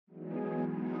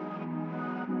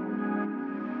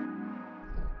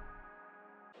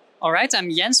All right, I'm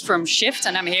Jens from Shift,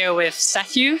 and I'm here with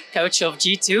Satthew, coach of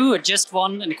G2, who just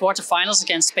won in the quarterfinals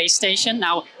against Space Station.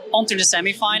 Now on to the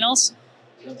semifinals.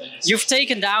 You've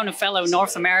taken down a fellow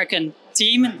North American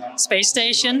team, Space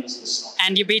Station,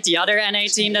 and you beat the other NA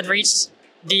team that reached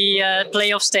the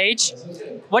playoff stage.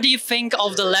 What do you think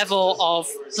of the level of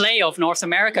play of North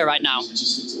America right now?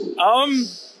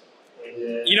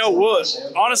 You know,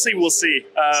 honestly, we'll see.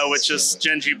 With just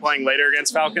Gen G playing later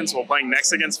against Falcons, we're playing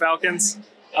next against Falcons.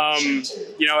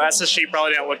 You know, SSG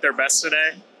probably didn't look their best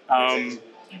today,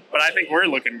 but I think we're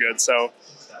looking good. So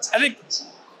I think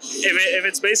if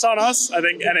it's based on us, I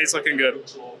think NA's looking good.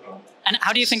 And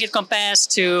how do you think it compares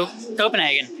to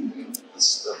Copenhagen?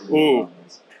 Ooh.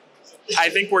 I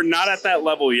think we're not at that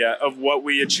level yet of what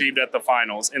we achieved at the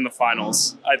finals, in the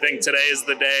finals. I think today is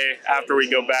the day after we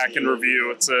go back and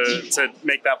review to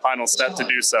make that final step to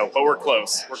do so. But we're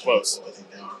close. We're close.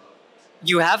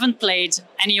 You haven't played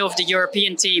any of the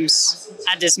European teams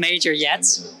at this major yet.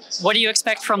 What do you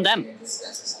expect from them?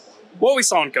 What we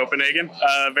saw in Copenhagen,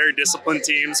 very disciplined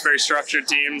teams, very structured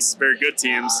teams, very good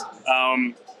teams.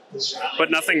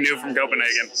 But nothing new from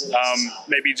Copenhagen.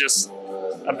 Maybe just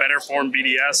a better form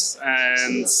BDS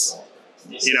and,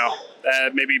 you know,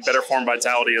 maybe better form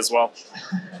Vitality as well.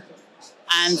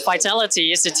 And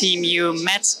Vitality is the team you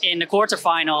met in the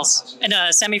quarterfinals, in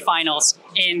the semifinals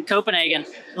in Copenhagen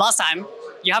last time.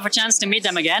 You have a chance to meet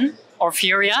them again, or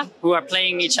Furia, who are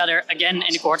playing each other again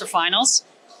in the quarterfinals.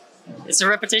 It's a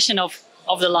repetition of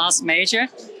the last major.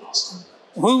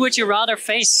 Who would you rather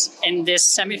face in this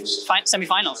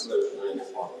semifinals?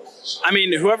 I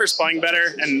mean, whoever's playing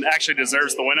better and actually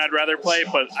deserves the win, I'd rather play,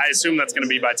 but I assume that's going to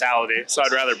be Vitality, so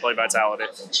I'd rather play Vitality.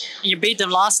 You beat them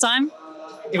last time.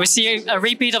 You will see a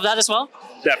repeat of that as well?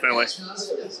 Definitely.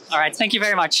 All right, thank you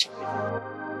very much.